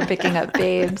out there picking up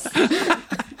babes.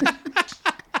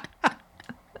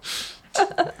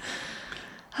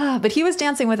 But he was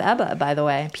dancing with Ebba, by the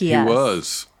way. P.S. He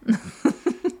was.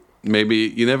 Maybe,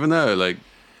 you never know. Like,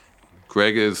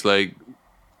 Greg is like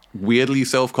weirdly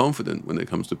self-confident when it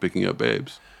comes to picking up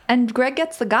babes. And Greg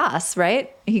gets the goss,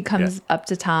 right? He comes up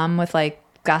to Tom with like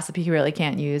gossip he really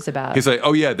can't use about. He's like,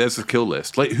 "Oh yeah, there's a kill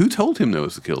list." Like, who told him there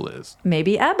was a kill list?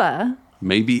 Maybe Ebba.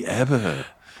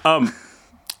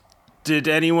 Did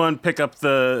anyone pick up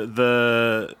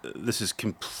the this is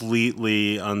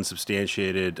completely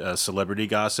unsubstantiated celebrity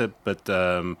gossip, but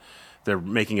they're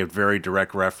making a very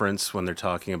direct reference when they're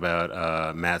talking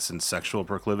about Matsson's sexual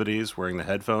proclivities wearing the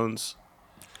headphones.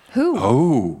 Who?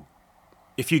 Oh.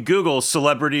 If you Google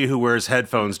celebrity who wears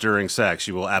headphones during sex,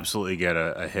 you will absolutely get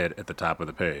a hit at the top of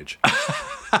the page.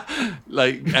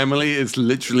 Like, Emily is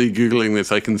literally Googling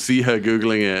this. I can see her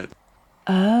Googling it.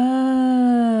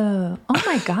 Oh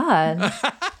my God.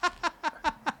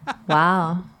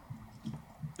 Wow.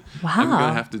 I'm going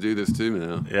to have to do this too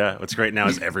now. Yeah, what's great now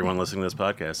is everyone listening to this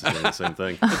podcast is doing the same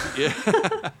thing. Yeah.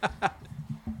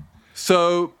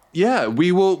 So, yeah,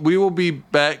 we will be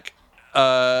back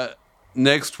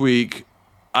next week.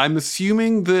 I'm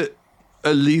assuming that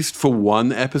at least for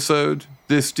one episode,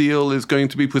 this deal is going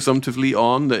to be presumptively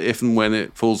on, that if and when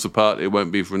it falls apart, it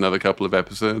won't be for another couple of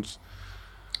episodes.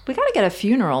 We got to get a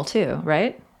funeral too,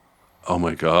 right? Oh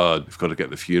my God, we've got to get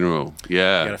the funeral.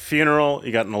 Yeah. You got a funeral,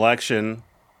 you got an election.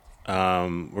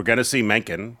 We're going to see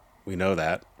Mencken. We know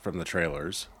that from the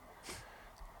trailers.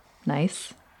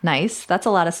 Nice. That's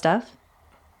a lot of stuff.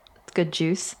 It's good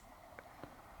juice.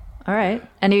 All right.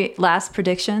 Any last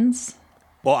predictions?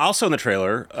 Well, also in the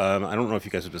trailer, I don't know if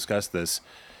you guys have discussed this,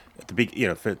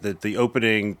 at the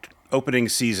opening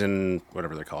season,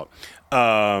 whatever they call it,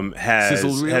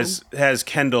 has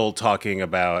Kendall talking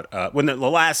about when the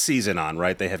last season on,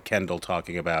 right? They have Kendall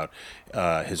talking about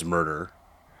his murder.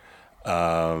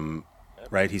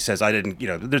 Right, he says, "I didn't."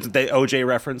 There's the OJ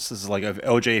reference. This is like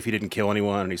OJ if he didn't kill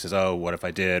anyone, and he says, "Oh, what if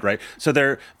I did?" Right. So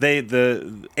the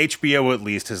HBO at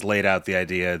least has laid out the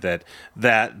idea that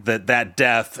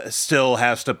death still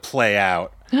has to play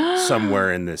out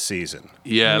somewhere in this season.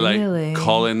 Yeah, Really? like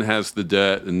Colin has the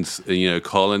dirt, and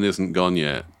Colin isn't gone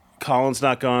yet. Colin's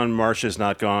not gone, Marcia's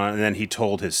not gone, and then he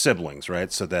told his siblings,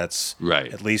 right? So that's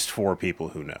right. At least 4 people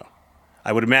who know.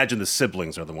 I would imagine the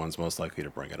siblings are the ones most likely to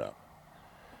bring it up.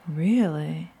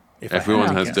 Really?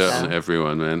 Everyone has dirt on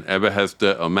everyone, man. Ebba has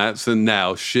dirt on Matsson.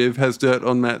 Now Shiv has dirt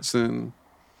on Matsson.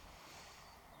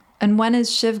 And when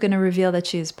is Shiv going to reveal that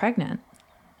she's pregnant?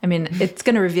 I mean, it's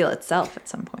going to reveal itself at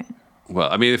some point.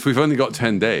 Well, I mean, if we've only got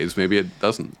 10 days, maybe it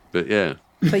doesn't. But yeah.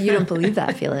 But you don't believe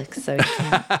that, Felix, so you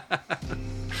can't.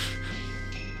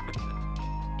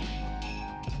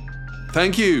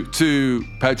 Thank you to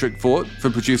Patrick Fort for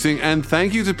producing, and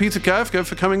thank you to Peter Kafka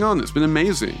for coming on. It's been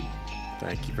amazing.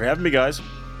 Thank you for having me, guys.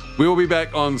 We will be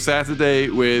back on Saturday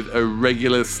with a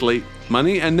regular Slate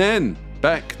Money, and then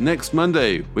back next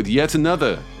Monday with yet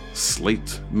another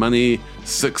Slate Money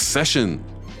Succession.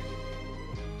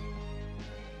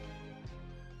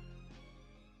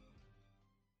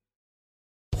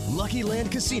 Lucky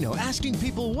Land Casino, asking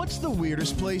people, what's the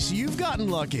weirdest place you've gotten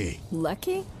lucky?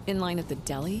 Lucky? In line at the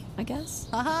deli, I guess?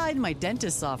 Aha, in my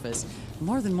dentist's office.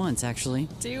 More than once, actually.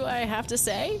 Do I have to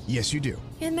say? Yes, you do.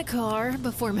 In the car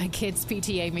before my kids'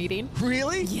 PTA meeting.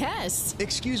 Really? Yes.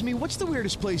 Excuse me, what's the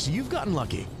weirdest place you've gotten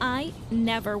lucky? I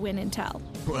never win and tell.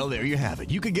 Well, there you have it.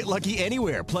 You can get lucky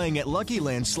anywhere, playing at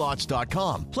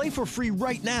LuckyLandSlots.com. Play for free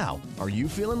right now. Are you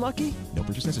feeling lucky? No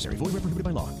purchase necessary. Void where prohibited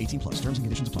by law. 18+. Terms and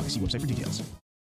conditions apply. See website for details.